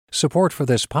Support for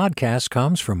this podcast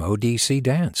comes from ODC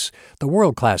Dance. The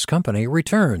world-class company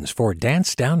returns for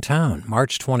Dance Downtown,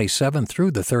 March 27th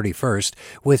through the 31st,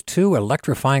 with 2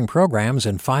 electrifying programs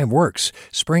and 5 works,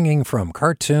 springing from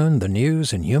cartoon, the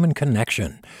news, and human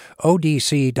connection.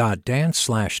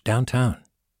 odc.dance/downtown.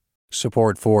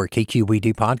 Support for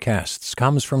KQED podcasts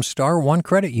comes from Star One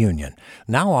Credit Union,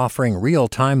 now offering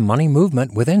real-time money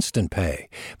movement with Instant Pay.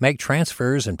 Make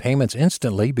transfers and payments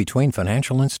instantly between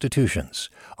financial institutions,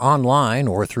 online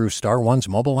or through Star One's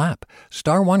mobile app.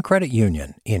 Star One Credit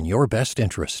Union, in your best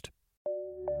interest.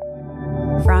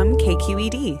 From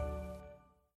KQED.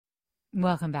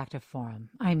 Welcome back to Forum.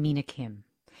 I'm Mina Kim.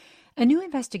 A new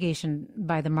investigation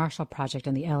by the Marshall Project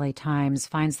and the LA Times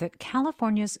finds that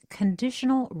California's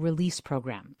conditional release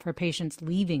program for patients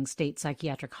leaving state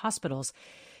psychiatric hospitals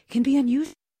can be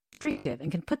unusually restrictive and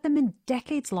can put them in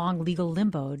decades-long legal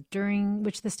limbo during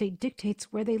which the state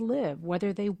dictates where they live,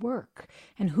 whether they work,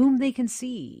 and whom they can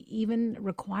see, even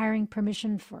requiring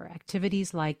permission for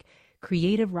activities like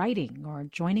creative writing or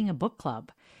joining a book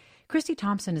club. Christy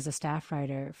Thompson is a staff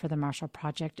writer for the Marshall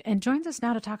Project and joins us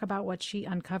now to talk about what she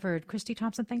uncovered. Christy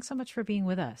Thompson, thanks so much for being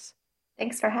with us.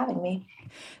 Thanks for having me.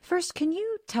 First, can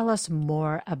you tell us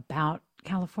more about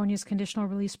California's conditional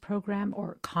release program,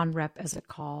 or CONREP as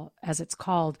it's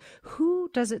called? Who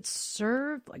does it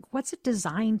serve? What's it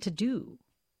designed to do?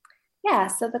 Yeah,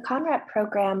 so the CONREP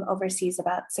program oversees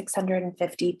about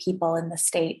 650 people in the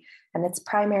state, and its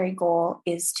primary goal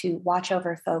is to watch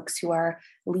over folks who are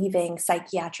leaving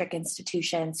psychiatric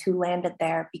institutions who landed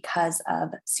there because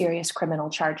of serious criminal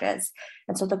charges.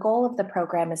 And so the goal of the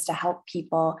program is to help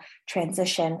people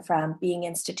transition from being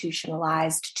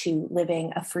institutionalized to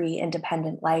living a free,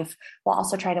 independent life, while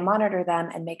also trying to monitor them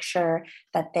and make sure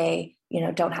that they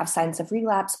don't have signs of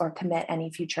relapse or commit any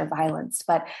future violence.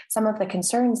 But some of the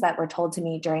concerns that were told to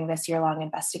me during this year-long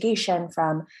investigation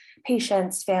from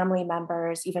patients, family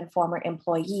members, even former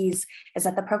employees, is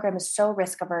that the program is so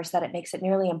risk-averse that it makes it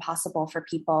nearly impossible for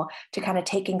people to kind of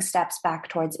taking steps back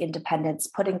towards independence,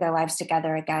 putting their lives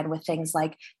together again with things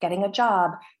like getting a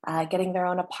job, getting their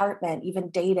own apartment, even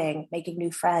dating, making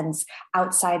new friends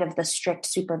outside of the strict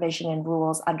supervision and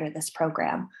rules under this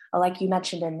program. Like you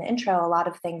mentioned in the intro, a lot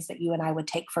of things that you and I would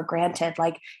take for granted,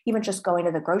 like even just going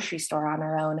to the grocery store on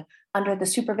our own, under the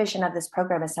supervision of this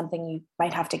program is something you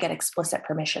might have to get explicit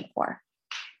permission for.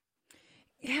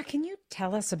 Yeah, can you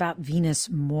tell us about Venus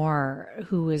Moore,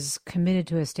 who was committed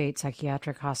to a state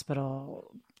psychiatric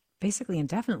hospital basically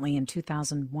indefinitely in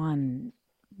 2001?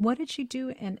 What did she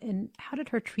do, and how did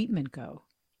her treatment go?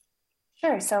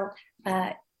 Sure. So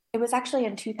it was actually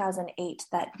in 2008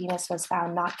 that Venus was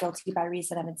found not guilty by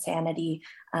reason of insanity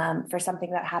for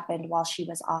something that happened while she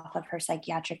was off of her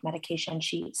psychiatric medication.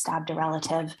 She stabbed a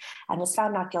relative and was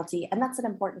found not guilty. And that's an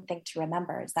important thing to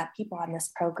remember, is that people on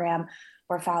this program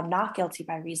were found not guilty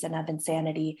by reason of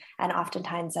insanity and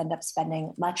oftentimes end up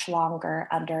spending much longer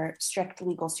under strict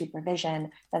legal supervision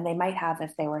than they might have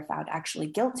if they were found actually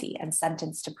guilty and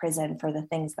sentenced to prison for the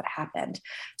things that happened.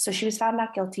 So she was found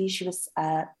not guilty. She was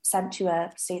sent to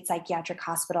a state psychiatric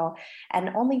hospital,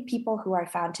 and only people who are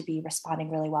found to be responding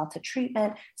really well to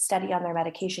treatment, steady on their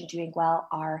medication, doing well,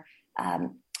 are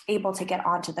able to get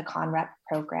onto the CONREP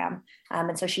program.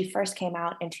 And so she first came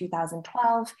out in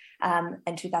 2012.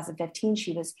 In 2015,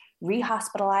 she was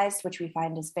rehospitalized, which we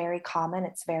find is very common.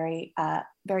 It's very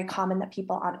common that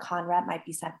people on CONREP might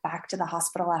be sent back to the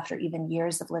hospital after even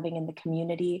years of living in the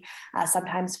community,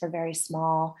 sometimes for very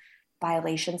small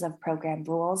violations of program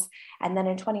rules. And then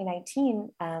in 2019,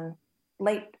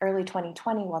 early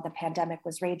 2020, while the pandemic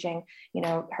was raging,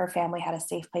 her family had a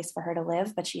safe place for her to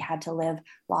live, but she had to live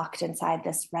locked inside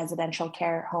this residential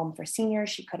care home for seniors.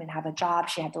 She couldn't have a job.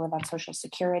 She had to live on Social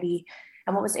Security.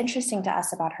 And what was interesting to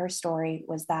us about her story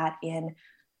was that in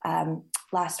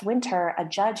last winter, a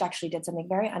judge actually did something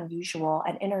very unusual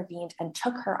and intervened and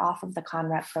took her off of the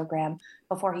CONREP program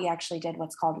before he actually did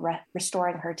what's called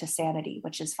restoring her to sanity,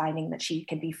 which is finding that she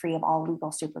can be free of all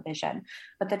legal supervision.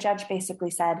 But the judge basically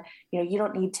said, you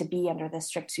don't need to be under this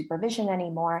strict supervision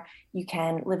anymore. You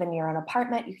can live in your own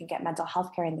apartment. You can get mental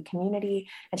health care in the community.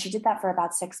 And she did that for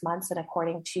about 6 months. And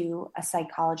according to a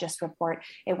psychologist report,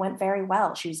 it went very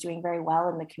well. She was doing very well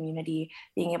in the community,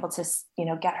 being able to,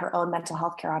 get her own mental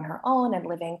health care on her own and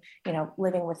living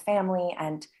with family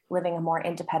and living a more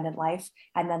independent life.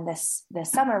 And then this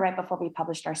summer, right before we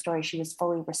published our story, she was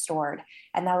fully restored.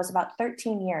 And that was about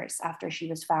 13 years after she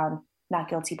was found not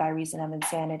guilty by reason of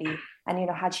insanity. And,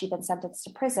 had she been sentenced to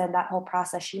prison, that whole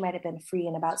process, she might have been free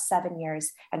in about 7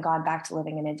 years and gone back to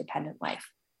living an independent life.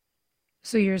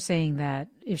 So you're saying that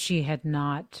if she had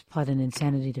not pled an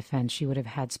insanity defense, she would have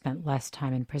had spent less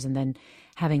time in prison than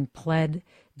having pled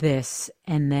this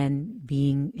and then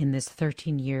being in this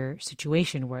 13-year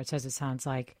situation where it sounds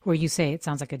like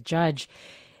a judge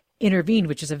intervened,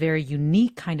 which is a very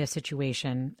unique kind of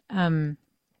situation.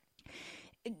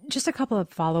 Just a couple of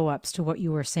follow-ups to what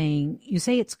you were saying. You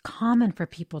say it's common for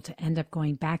people to end up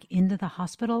going back into the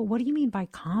hospital. What do you mean by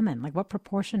common? Like, what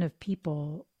proportion of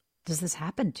people does this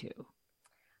happen to?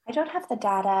 I don't have the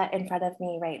data in front of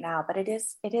me right now, but it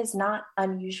is not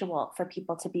unusual for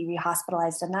people to be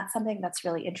rehospitalized. And that's something that's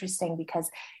really interesting because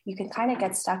you can kind of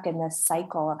get stuck in this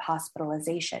cycle of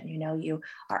hospitalization. You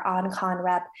are on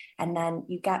ConRep and then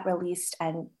you get released,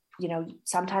 and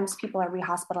sometimes people are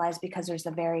rehospitalized because there's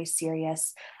a very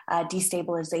serious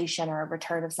destabilization or a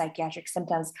return of psychiatric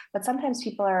symptoms. But sometimes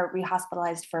people are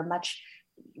rehospitalized for much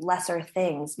lesser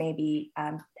things, maybe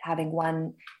having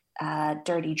one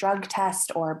dirty drug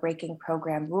test or breaking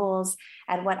program rules.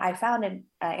 And what I found in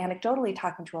anecdotally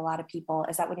talking to a lot of people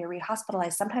is that when you're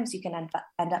rehospitalized, sometimes you can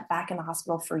end up back in the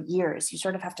hospital for years. You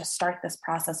sort of have to start this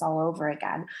process all over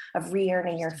again of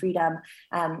re-earning your freedom.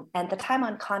 And the time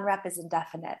on ConRep is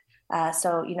indefinite.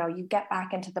 So you get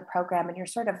back into the program and you're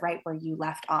sort of right where you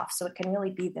left off. So it can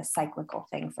really be this cyclical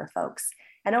thing for folks.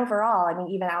 And overall,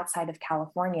 even outside of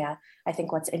California, I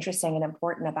think what's interesting and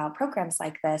important about programs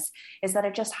like this is that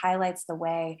it just highlights the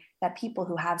way that people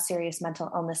who have serious mental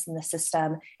illness in the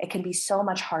system, it can be so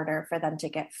much harder for them to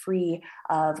get free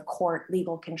of court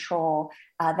legal control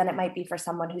than it might be for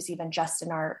someone who's even just in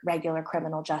our regular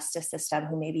criminal justice system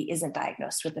who maybe isn't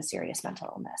diagnosed with a serious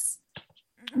mental illness.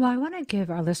 Well, I want to give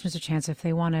our listeners a chance, if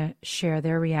they want to share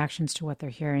their reactions to what they're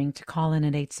hearing, to call in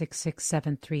at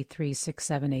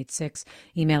 866-733-6786,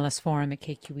 email us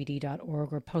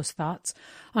forum@kqed.org, or post thoughts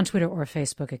on Twitter or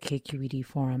Facebook at KQED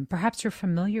Forum. Perhaps you're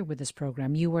familiar with this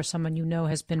program. You or someone you know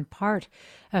has been part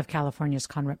of California's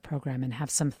ConRep program and have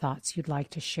some thoughts you'd like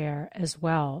to share as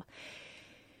well.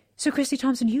 So, Christy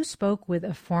Thompson, you spoke with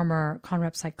a former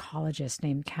ConRep psychologist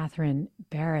named Catherine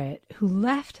Barrett who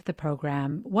left the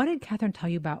program. What did Catherine tell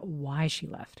you about why she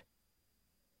left?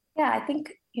 Yeah, I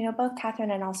think, both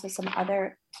Catherine and also some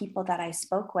other people that I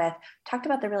spoke with talked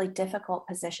about the really difficult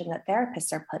position that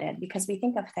therapists are put in, because we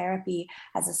think of therapy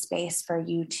as a space for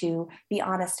you to be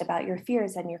honest about your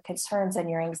fears and your concerns and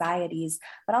your anxieties.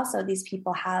 But also these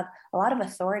people have a lot of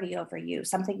authority over you.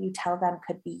 Something you tell them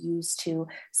could be used to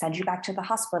send you back to the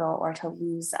hospital or to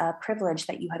lose a privilege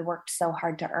that you had worked so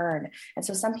hard to earn. And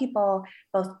so some people,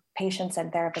 both patients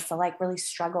and therapists alike, really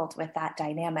struggled with that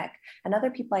dynamic. And other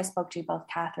people I spoke to, both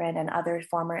Catherine and other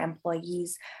former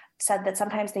employees, said that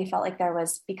sometimes they felt like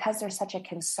because there's such a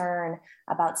concern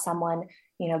about someone,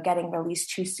 getting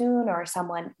released too soon or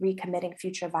someone recommitting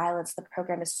future violence, the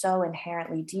program is so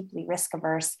inherently deeply risk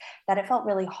averse that it felt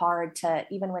really hard to,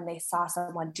 even when they saw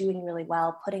someone doing really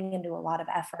well, putting into a lot of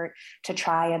effort to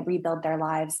try and rebuild their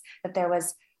lives, that there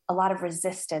was a lot of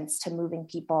resistance to moving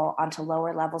people onto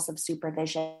lower levels of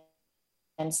supervision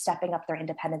and stepping up their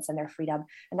independence and their freedom.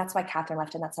 And that's why Catherine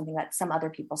left. And that's something that some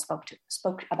other people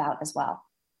spoke about as well.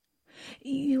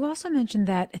 You also mentioned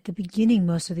that at the beginning,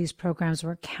 most of these programs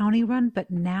were county run,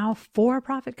 but now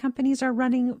for-profit companies are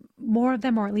running more of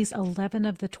them, or at least 11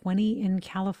 of the 20 in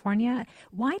California.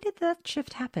 Why did that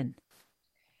shift happen?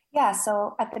 Yeah,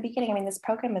 so at the beginning, this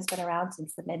program has been around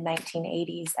since the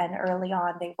mid-1980s, and early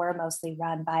on, they were mostly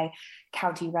run by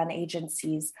county-run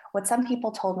agencies. What some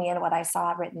people told me and what I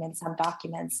saw written in some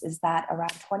documents is that around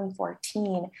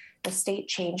 2014, the state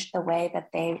changed the way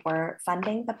that they were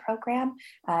funding the program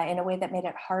in a way that made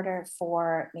it harder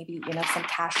for maybe, some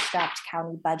cash-strapped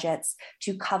county budgets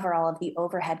to cover all of the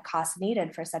overhead costs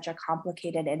needed for such a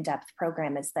complicated, in-depth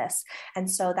program as this. And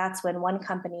so that's when one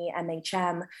company,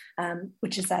 MHM,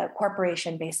 which is a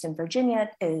corporation based in Virginia,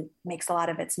 it makes a lot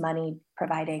of its money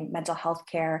providing mental health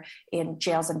care in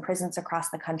jails and prisons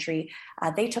across the country.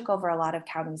 They took over a lot of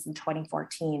counties in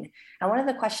 2014. And one of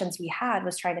the questions we had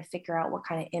was trying to figure out what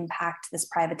kind of impact this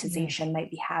privatization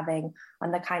might be having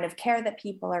on the kind of care that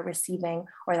people are receiving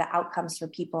or the outcomes for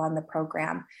people on the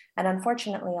program. And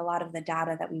unfortunately, a lot of the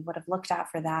data that we would have looked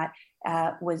at for that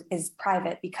is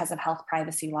private because of health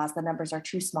privacy laws. The numbers are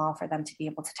too small for them to be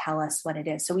able to tell us what it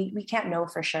is. So we can't know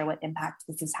for sure what impact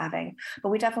this is having. But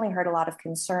we definitely heard a lot of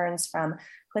concerns from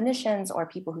clinicians or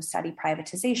people who study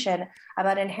privatization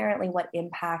about inherently what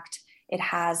impact it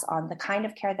has on the kind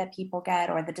of care that people get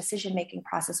or the decision-making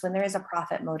process when there is a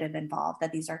profit motive involved,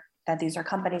 that these are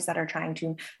companies that are trying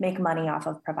to make money off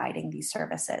of providing these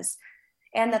services.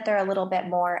 And that they're a little bit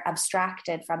more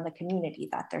abstracted from the community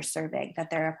that they're serving, that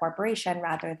they're a corporation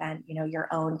rather than, your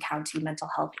own county mental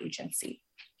health agency.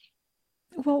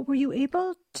 Well, were you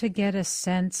able to get a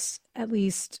sense, at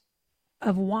least,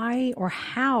 of why or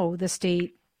how the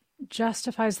state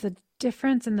justifies the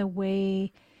difference in the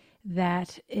way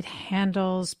that it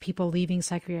handles people leaving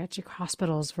psychiatric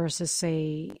hospitals versus,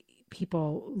 say,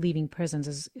 people leaving prisons?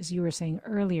 As you were saying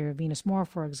earlier, Venus Moore,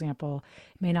 for example,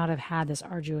 may not have had this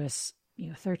arduous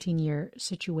 13-year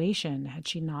situation had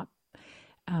she not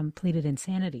pleaded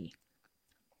insanity.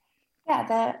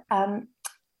 Yeah,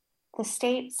 the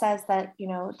state says that,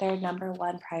 their number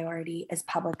one priority is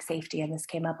public safety, and this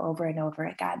came up over and over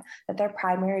again, that their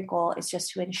primary goal is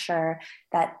just to ensure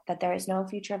that there is no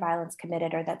future violence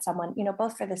committed, or that someone,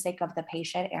 both for the sake of the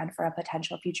patient and for a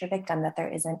potential future victim, that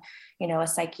there isn't, a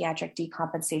psychiatric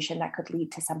decompensation that could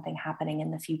lead to something happening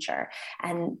in the future.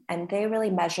 And they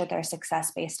really measure their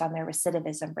success based on their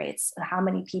recidivism rates, how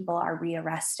many people are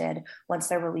rearrested once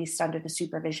they're released under the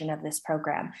supervision of this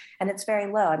program. And it's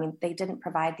very low. I mean, they didn't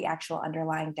provide the actual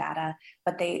underlying data,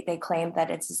 but they claim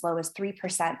that it's as low as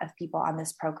 3% of people on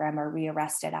this program are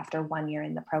rearrested after 1 year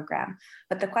in the program.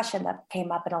 But the question that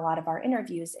came up in a lot of our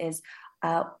interviews is,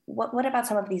 what about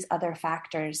some of these other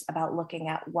factors about looking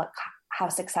at how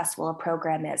successful a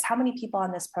program is? How many people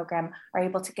on this program are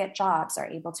able to get jobs, are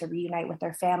able to reunite with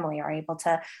their family, are able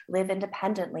to live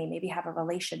independently, maybe have a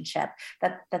relationship?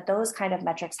 That those kind of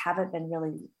metrics haven't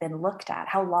really been looked at.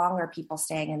 How long are people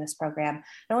staying in this program?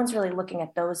 No one's really looking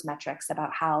at those metrics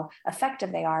about how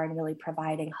effective they are in really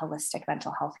providing holistic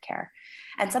mental health care.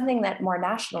 And something that more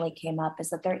nationally came up is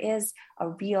that there is a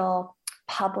real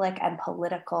public and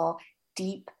political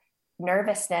deep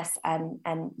nervousness and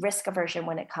risk aversion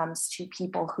when it comes to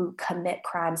people who commit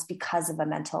crimes because of a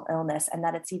mental illness, and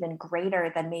that it's even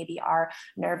greater than maybe our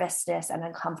nervousness and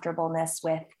uncomfortableness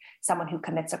with someone who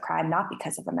commits a crime not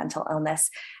because of a mental illness.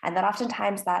 And that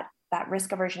oftentimes that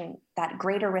risk aversion, that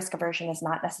greater risk aversion, is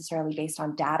not necessarily based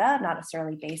on data, not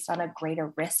necessarily based on a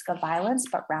greater risk of violence,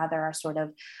 but rather a sort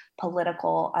of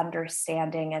political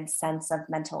understanding and sense of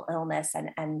mental illness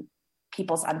and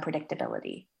people's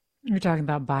unpredictability. You're talking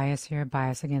about bias here,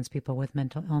 bias against people with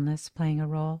mental illness playing a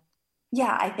role?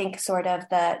 Yeah, I think sort of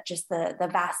the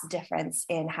vast difference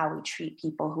in how we treat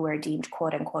people who are deemed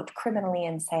quote unquote criminally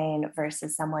insane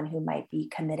versus someone who might be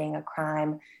committing a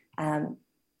crime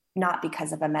not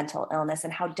because of a mental illness,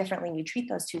 and how differently we treat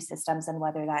those two systems, and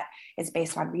whether that is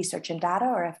based on research and data,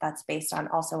 or if that's based on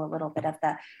also a little bit of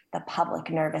the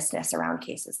public nervousness around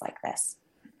cases like this.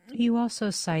 You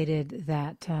also cited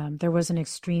that there was an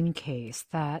extreme case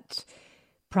that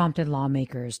prompted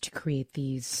lawmakers to create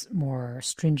these more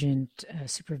stringent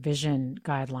supervision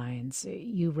guidelines.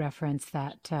 You referenced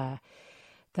that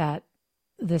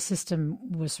the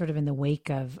system was sort of in the wake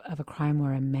of a crime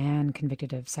where a man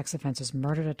convicted of sex offenses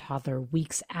murdered a toddler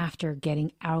weeks after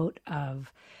getting out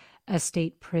of a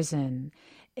state prison.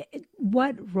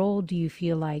 What role do you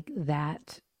feel like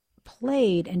that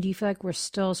played, and do you feel like we're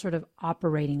still sort of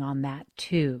operating on that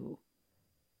too?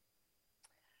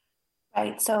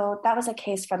 Right. So that was a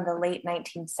case from the late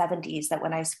 1970s that,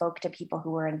 when I spoke to people who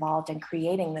were involved in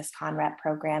creating this CONREP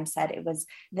program, said it was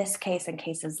this case and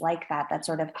cases like that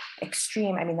sort of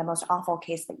extreme, I mean, the most awful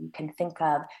case that you can think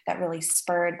of, that really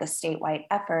spurred the statewide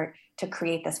effort to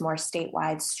create this more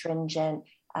statewide, stringent,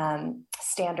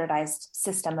 standardized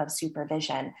system of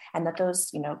supervision. And that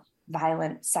those,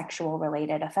 violent sexual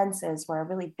related offenses were a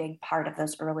really big part of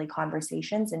those early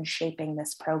conversations in shaping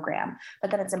this program.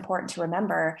 But then it's important to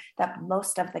remember that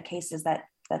most of the cases that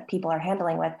people are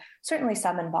handling with, certainly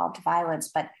some involved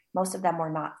violence, but most of them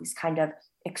were not these kind of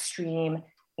extreme,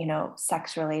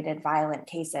 sex related violent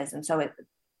cases. And so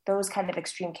those kind of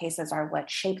extreme cases are what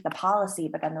shape the policy,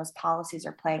 but then those policies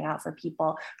are playing out for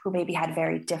people who maybe had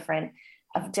very different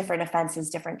offenses,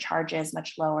 different charges,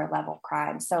 much lower level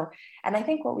crimes. So, and I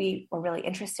think what we were really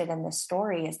interested in this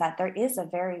story is that there is a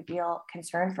very real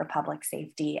concern for public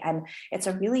safety. And it's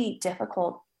a really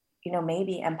difficult,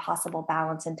 maybe impossible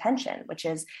balance and tension, which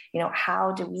is,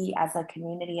 how do we as a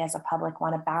community, as a public,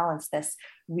 want to balance this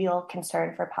real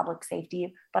concern for public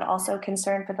safety, but also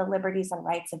concern for the liberties and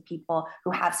rights of people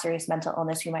who have serious mental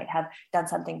illness, who might have done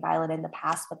something violent in the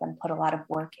past, but then put a lot of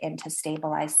work in to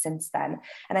stabilize since then.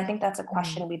 And I think that's a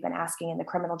question we've been asking in the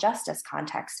criminal justice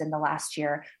context in the last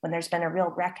year, when there's been a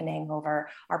real reckoning over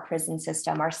our prison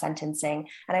system, our sentencing.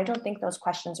 And I don't think those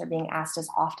questions are being asked as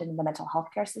often in the mental health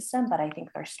care system, but I think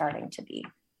they're starting to be.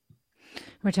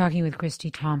 We're talking with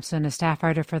Christy Thompson, a staff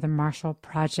writer for the Marshall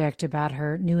Project, about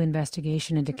her new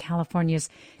investigation into California's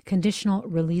conditional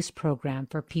release program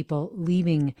for people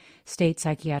leaving state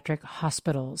psychiatric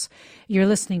hospitals. You're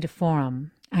listening to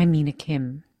Forum. I'm Mina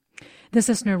Kim. This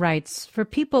listener writes, for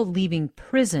people leaving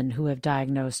prison who have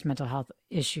diagnosed mental health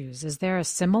issues, is there a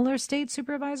similar state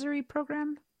supervisory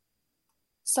program?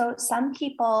 So some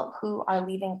people who are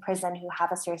leaving prison who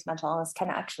have a serious mental illness can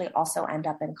actually also end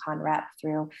up in ConRep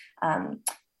through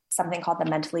something called the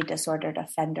Mentally Disordered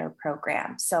Offender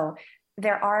Program. So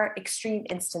there are extreme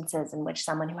instances in which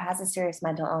someone who has a serious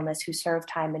mental illness who served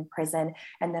time in prison,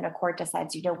 and then a court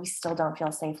decides, we still don't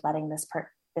feel safe letting this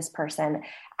person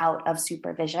out of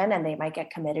supervision, and they might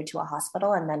get committed to a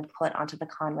hospital and then put onto the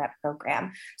ConRep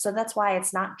program. So that's why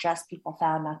it's not just people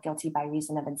found not guilty by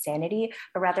reason of insanity,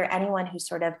 but rather anyone who's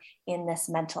sort of in this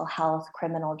mental health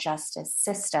criminal justice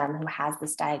system who has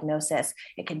this diagnosis.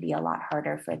 It can be a lot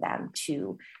harder for them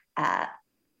to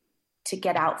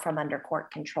get out from under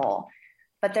court control.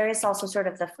 But there is also sort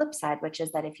of the flip side, which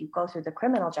is that if you go through the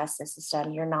criminal justice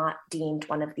system, you're not deemed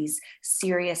one of these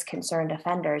serious concerned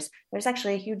offenders. There's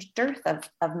actually a huge dearth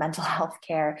of mental health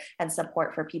care and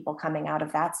support for people coming out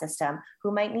of that system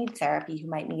who might need therapy, who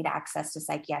might need access to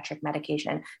psychiatric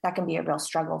medication. That can be a real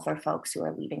struggle for folks who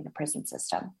are leaving the prison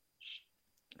system.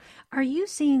 Are you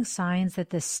seeing signs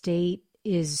that the state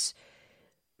is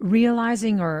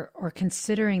realizing or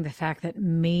considering the fact that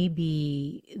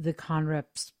maybe the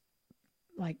ConRep's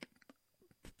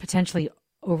potentially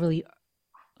overly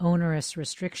onerous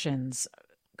restrictions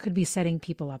could be setting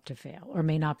people up to fail or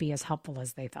may not be as helpful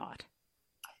as they thought?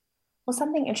 Well,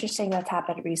 something interesting that's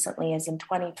happened recently is in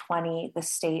 2020, the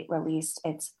state released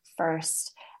its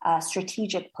first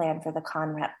strategic plan for the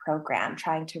ConRep program,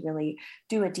 trying to really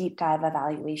do a deep dive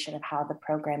evaluation of how the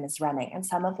program is running. And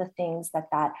some of the things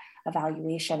that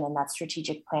evaluation and that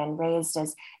strategic plan raised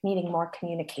is needing more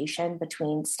communication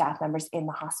between staff members in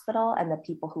the hospital and the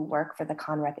people who work for the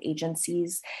ConRep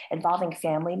agencies, involving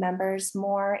family members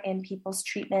more in people's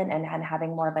treatment and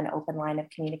having more of an open line of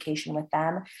communication with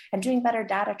them, and doing better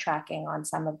data tracking on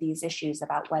some of these issues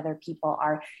about whether people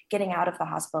are getting out of the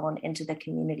hospital and into the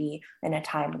community in a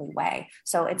timely way.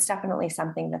 So it's definitely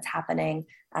something that's happening.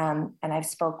 And I've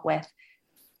spoke with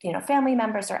family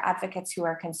members or advocates who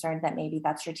are concerned that maybe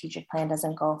that strategic plan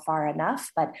doesn't go far enough,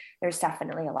 but there's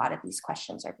definitely a lot of these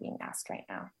questions are being asked right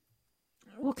now.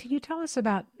 Well, can you tell us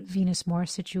about Venus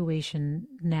Moore's situation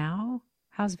now?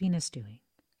 How's Venus doing?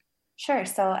 Sure.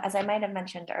 So as I might have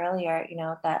mentioned earlier,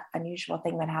 the unusual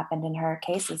thing that happened in her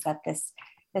case is that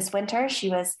this winter, she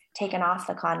was taken off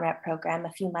the ConRep program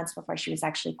a few months before she was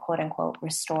actually quote unquote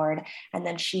restored. And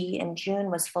then she in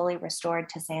June was fully restored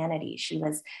to sanity. She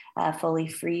was fully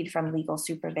freed from legal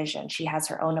supervision. She has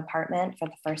her own apartment for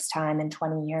the first time in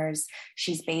 20 years.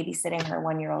 She's babysitting her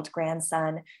 1-year-old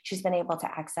grandson. She's been able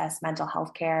to access mental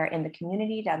health care in the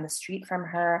community down the street from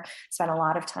her, spent a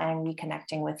lot of time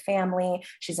reconnecting with family.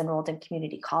 She's enrolled in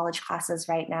community college classes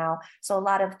right now. So a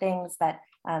lot of things that,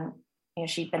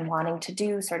 she'd been wanting to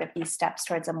do, sort of these steps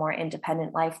towards a more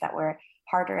independent life that were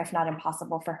harder, if not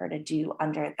impossible, for her to do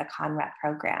under the ConRep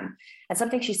program. And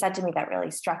something she said to me that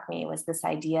really struck me was this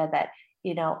idea that,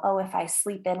 if I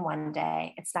sleep in one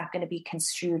day, it's not going to be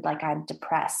construed like I'm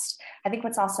depressed. I think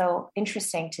what's also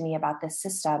interesting to me about this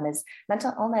system is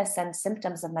mental illness and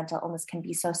symptoms of mental illness can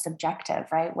be so subjective,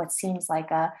 right? What seems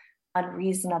like a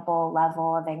unreasonable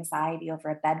level of anxiety over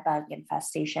a bedbug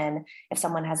infestation, if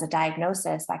someone has a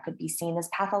diagnosis, that could be seen as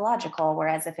pathological,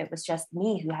 whereas if it was just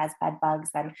me who has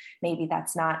bedbugs, then maybe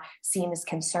that's not seen as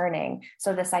concerning.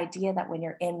 So this idea that when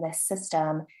you're in this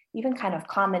system, even kind of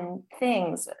common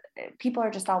things, people are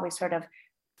just always sort of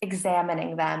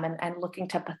examining them and looking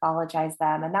to pathologize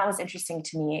them. And that was interesting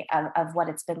to me of what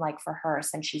it's been like for her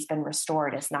since she's been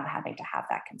restored, is not having to have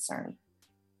that concern.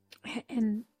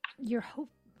 And your hope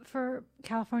for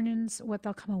Californians, what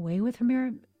they'll come away with from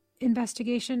your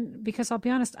investigation? Because I'll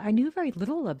be honest, I knew very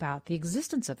little about the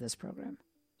existence of this program.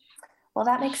 Well,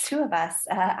 that makes two of us.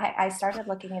 I started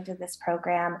looking into this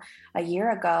program a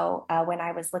year ago when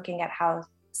I was looking at how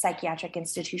psychiatric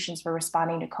institutions were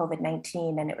responding to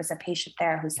COVID-19. And it was a patient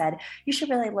there who said, you should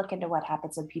really look into what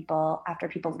happens after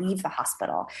people leave the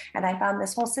hospital. And I found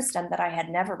this whole system that I had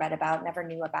never read about, never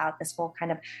knew about, this whole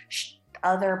kind of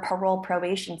other parole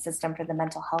probation system for the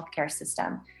mental health care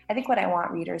system. I think what I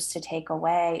want readers to take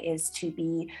away is to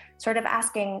be sort of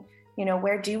asking,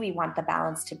 where do we want the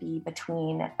balance to be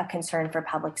between a concern for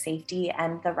public safety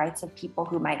and the rights of people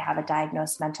who might have a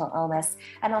diagnosed mental illness,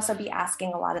 and also be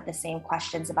asking a lot of the same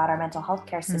questions about our mental health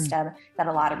care system that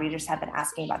a lot of readers have been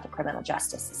asking about the criminal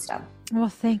justice system. Well,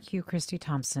 thank you, Christy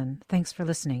Thompson. Thanks for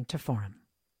listening to Forum.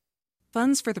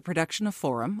 Funds for the production of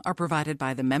Forum are provided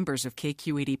by the members of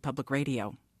KQED Public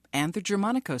Radio and the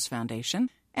Germanicos Foundation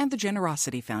and the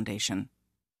Generosity Foundation.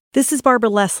 This is Barbara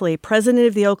Leslie, president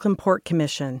of the Oakland Port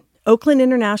Commission. Oakland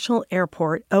International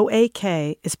Airport,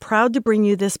 OAK, is proud to bring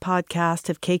you this podcast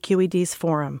of KQED's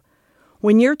Forum.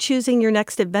 When you're choosing your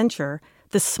next adventure,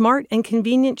 the smart and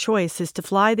convenient choice is to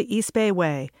fly the East Bay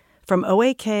Way from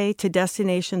OAK to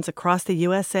destinations across the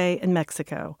USA and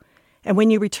Mexico. And when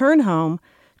you return home,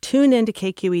 tune in to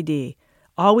KQED,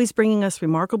 always bringing us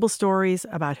remarkable stories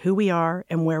about who we are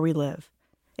and where we live.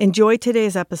 Enjoy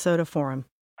today's episode of Forum.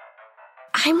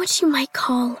 I'm what you might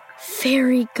call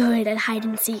very good at hide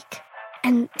and seek.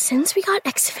 And since we got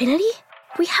Xfinity,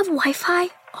 we have Wi-Fi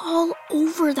all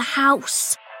over the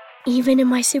house, even in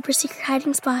my super secret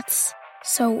hiding spots.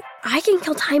 So I can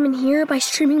kill time in here by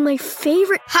streaming my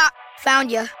favorite... Ha!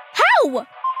 Found ya. How?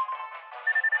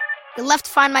 You left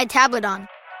Find My tablet on.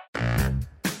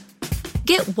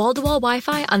 Get wall-to-wall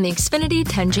Wi-Fi on the Xfinity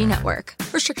 10G network.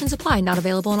 Restrictions apply. Not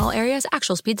available in all areas.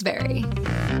 Actual speeds vary.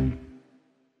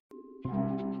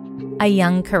 A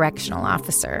young correctional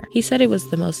officer. He said it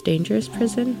was the most dangerous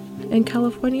prison in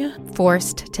California.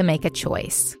 Forced to make a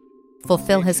choice.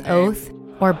 Fulfill his oath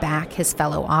or back his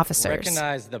fellow officers.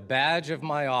 Recognize the badge of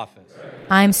my office.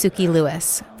 I'm Suki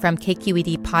Lewis. From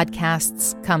KQED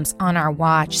Podcasts comes On Our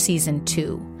Watch Season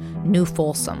 2, New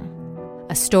Folsom.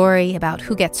 A story about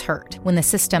who gets hurt when the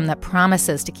system that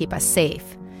promises to keep us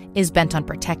safe is bent on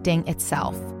protecting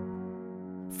itself.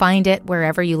 Find it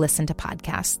wherever you listen to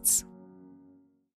podcasts.